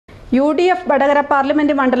UDF Vadakara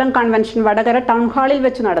parliament മണ്ഡലം convention Vadakara town ഹാളിൽ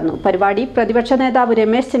വെച്ച് നടന്നു. പരിപാടി പ്രതിപക്ഷ നേതാവ്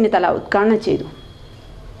രമേശ് ചെന്നിത്തല ഉദ്ഘാടനം ചെയ്തു.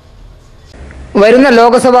 വരുന്ന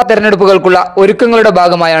ലോക്സഭാ തെരഞ്ഞെടുപ്പുകൾക്കുള്ള ഒരുക്കങ്ങളുടെ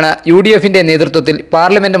ഭാഗമായാണ് UDFന്റെ നേതൃത്വത്തിൽ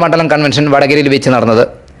പാർലമെന്റ് മണ്ഡലം കൺവെൻഷൻ വടകരയിൽ വെച്ച് നടന്നത്.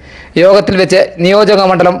 യോഗത്തിൽ വെച്ച് നിയോജക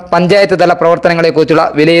മണ്ഡലം പഞ്ചായത്ത് തല പ്രവർത്തനങ്ങളെക്കുറിച്ചുള്ള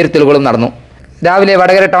വിലയിരുത്തലുകളും നടന്നു. രാവിലെ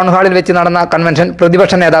വടകര ടൗൺ ഹാളിൽ വെച്ച് നടന്ന കൺവെൻഷൻ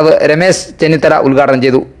പ്രതിപക്ഷ നേതാവ് രമേശ് ചെന്നിത്തല ഉദ്ഘാടനം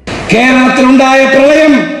ചെയ്തു. കേരളത്തിലുണ്ടായ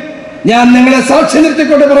പ്രളയം ഞാൻ നിങ്ങളെ സാക്ഷി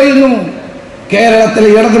നിർത്തിക്കൊണ്ട് പറയുന്നു. കേരളത്തിലെ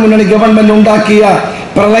ഇടതുമുന്നണി ഗവൺമെന്റ് ഉണ്ടാക്കിയ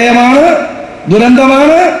പ്രളയമാണ്,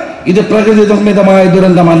 ദുരന്തമാണ്. ഇത് പ്രകൃതി നിർമ്മിതമായ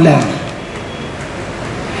ദുരന്തമല്ല.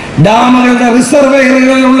 ഡാമുകളുടെ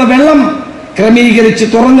റിസർവയറുകളിലുള്ള വെള്ളം ക്രമീകരിച്ച്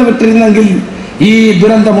തുറന്നു വിട്ടിരുന്നെങ്കിൽ ഈ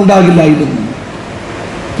ദുരന്തം ഉണ്ടാകില്ലായിരുന്നു.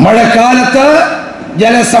 മഴക്കാലത്ത്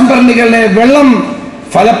ജലസംഭരണികളിലെ വെള്ളം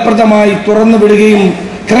ഫലപ്രദമായി തുറന്നു വിടുകയും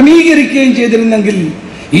ക്രമീകരിക്കുകയും ചെയ്തിരുന്നെങ്കിൽ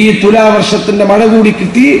ഈ തുലാവർഷത്തിന്റെ മഴ കൂടി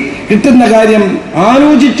കിട്ടുന്ന കാര്യം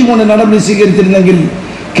ആലോചിച്ചുകൊണ്ട് നടപടി സ്വീകരിച്ചിരുന്നെങ്കിൽ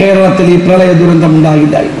കേരളത്തിൽ ഈ പ്രളയ ദുരന്തം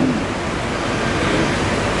ഉണ്ടാകില്ലായിരുന്നു.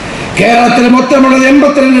 കേരളത്തിൽ മൊത്തമുള്ളത്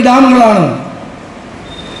 82 ഡാമുകളാണ്.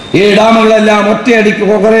 ഈ ഡാമുകളെല്ലാം ഒറ്റയടിക്ക്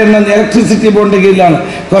കുറെ എണ്ണം ഇലക്ട്രിസിറ്റി ബോർഡിന്റെ കീഴിലാണ്,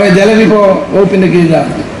 കുറെ ജലവിഭവ വകുപ്പിന്റെ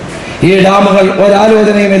കീഴിലാണ്. ഈ ഡാമുകൾ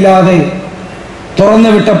ഒരാലോചനയുമില്ലാതെ തുറന്നു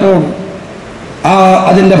വിട്ടപ്പോൾ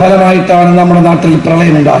അതിന്റെ ഫലമായിട്ടാണ് നമ്മുടെ നാട്ടിൽ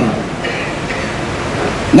പ്രളയം ഉണ്ടായത്.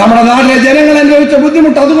 നമ്മുടെ നാട്ടിലെ ജനങ്ങൾ അനുഭവിച്ച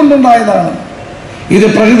ബുദ്ധിമുട്ട് അതുകൊണ്ടുണ്ടായതാണ്. ഇത്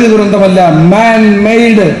പ്രകൃതി ദുരന്തമല്ല, മാൻ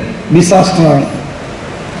മെയ്ഡ് ഡിസാസ്റ്ററാണ്.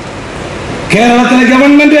 കേരളത്തിലെ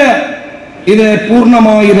ഗവൺമെന്റ് ഇതിനെ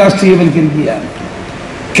പൂർണ്ണമായി രാഷ്ട്രീയവൽക്കരിക്കുകയാണ്.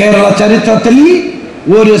 കേരള ചരിത്രത്തിൽ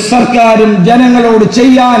ഒരു സർക്കാരും ജനങ്ങളോട്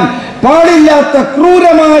ചെയ്യാൻ പാടില്ലാത്ത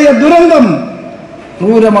ക്രൂരമായ ദുരന്തം,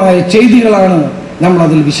 ക്രൂരമായ ചെയ്തികളാണ് നമ്മൾ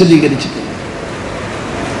അതിൽ വിശദീകരിച്ചത്.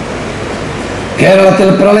 കേരളത്തിൽ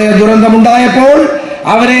പ്രളയ ദുരന്തമുണ്ടായപ്പോൾ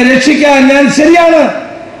അവരെ രക്ഷിക്കാൻ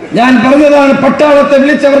ഞാൻ പറഞ്ഞതാണ്, പട്ടാളത്തെ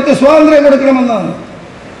വിളിച്ചവർക്ക് സ്വാതന്ത്ര്യം കൊടുക്കണമെന്നാണ്.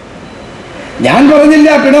 ഞാൻ പറഞ്ഞില്ല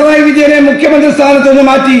പിണറായി വിജയനെ മുഖ്യമന്ത്രി സ്ഥാനത്ത് നിന്ന്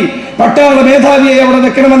മാറ്റി പട്ടാള മേധാവിയെ അവിടെ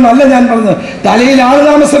വെക്കണമെന്നല്ല ഞാൻ പറഞ്ഞത്. തലയിൽ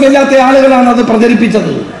ആളുതാമസമില്ലാത്ത ആളുകളാണ് അത്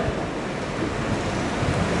പ്രചരിപ്പിച്ചത്.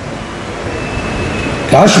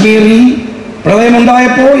 കാശ്മീരിൽ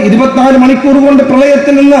പ്രളയമുണ്ടായപ്പോൾ 24 മണിക്കൂർ കൊണ്ട്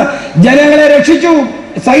പ്രളയത്തിൽ നിന്ന് ജനങ്ങളെ രക്ഷിച്ചു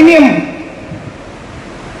സൈന്യം.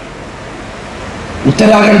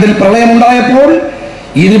 ഉത്തരാഖണ്ഡിൽ പ്രളയമുണ്ടായപ്പോൾ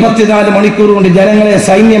 24 മണിക്കൂർ കൊണ്ട് ജനങ്ങളെ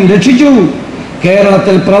സൈന്യം രക്ഷിച്ചു.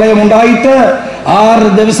 കേരളത്തിൽ പ്രളയമുണ്ടായിട്ട് 6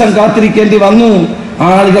 ദിവസം കാത്തിരിക്കേണ്ടി വന്നു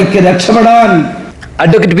ആളുകൾക്ക് രക്ഷപ്പെടാൻ.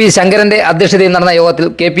 അഡ്വക്കേറ്റ് പി ശങ്കരന്റെ അധ്യക്ഷതയിൽ നടന്ന യോഗത്തിൽ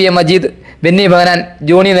KPA Majeed, Benny Behanan,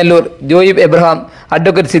 Johnny Nellore, ജോയിബ് Abraham,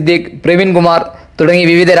 advocate Siddique, Praveen Kumar തുടങ്ങി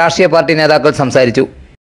വിവിധ രാഷ്ട്രീയ പാർട്ടി നേതാക്കൾ സംസാരിച്ചു.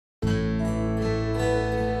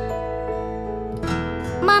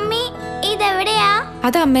 മമ്മി, ഇതെവിടെയാ?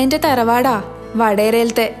 അത് അമ്മേന്റെ തറവാടാ,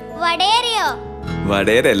 വടകരയിലത്തെ. വടകരയോ?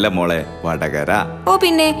 വടകരയല്ല മോളെ, വടകര. ഓ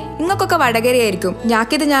പിന്നെ ഇങ്ങക്കൊക്കെ വടകരയായിരിക്കും.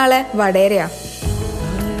 ഞാക്കിത് ഞാളെ വടകരയാ.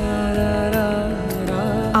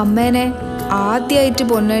 അമ്മേനെ ആദ്യമായിട്ട്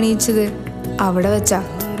പൊന്നണിയിച്ചത് അവിടെ വെച്ചാ.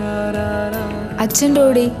 അച്ഛൻ്റെ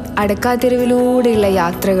ഓടി അടക്കാത്തെരുവിലൂടെയുള്ള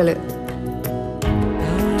യാത്രകള്,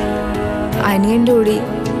 അനിയൻ്റെ ഓടി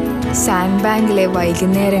സാൻഡ് ബാങ്കിലെ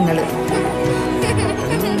വൈകുന്നേരങ്ങള്,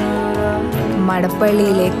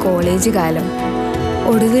 മടപ്പള്ളിയിലെ കോളേജ് കാലം,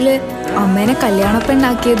 ഒടുവില് അമ്മേനെ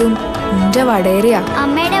കല്യാണപ്പെണ്ണാക്കിയതും എന്റെ വടകരയാ.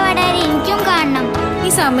 അമ്മയുടെ വടകര എനിക്കും കാണണം. ഈ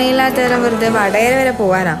സമയമില്ലാത്തരം വെറുതെ വടകര വരെ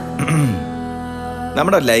പോവാനാ?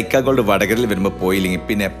 നമ്മുടെ ലൈക്ക ഗോൾഡ് വടകരയിൽ വരുമ്പോ പോയില്ലെങ്കിൽ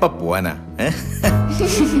പിന്നെ എപ്പ പോവാനാ?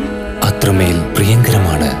 അത്രമേൽ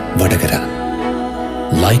പ്രിയങ്കരമാണ് Vadakara.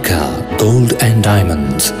 Lyca gold and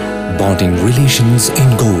diamonds, bonding relations in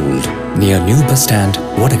gold, near New Bus Stand,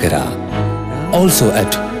 Vadakara. Also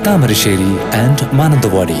at Thamarassery and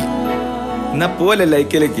Mananthavady. എന്നാ പോലെ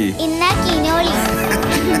ലൈക്കയിലേക്ക്.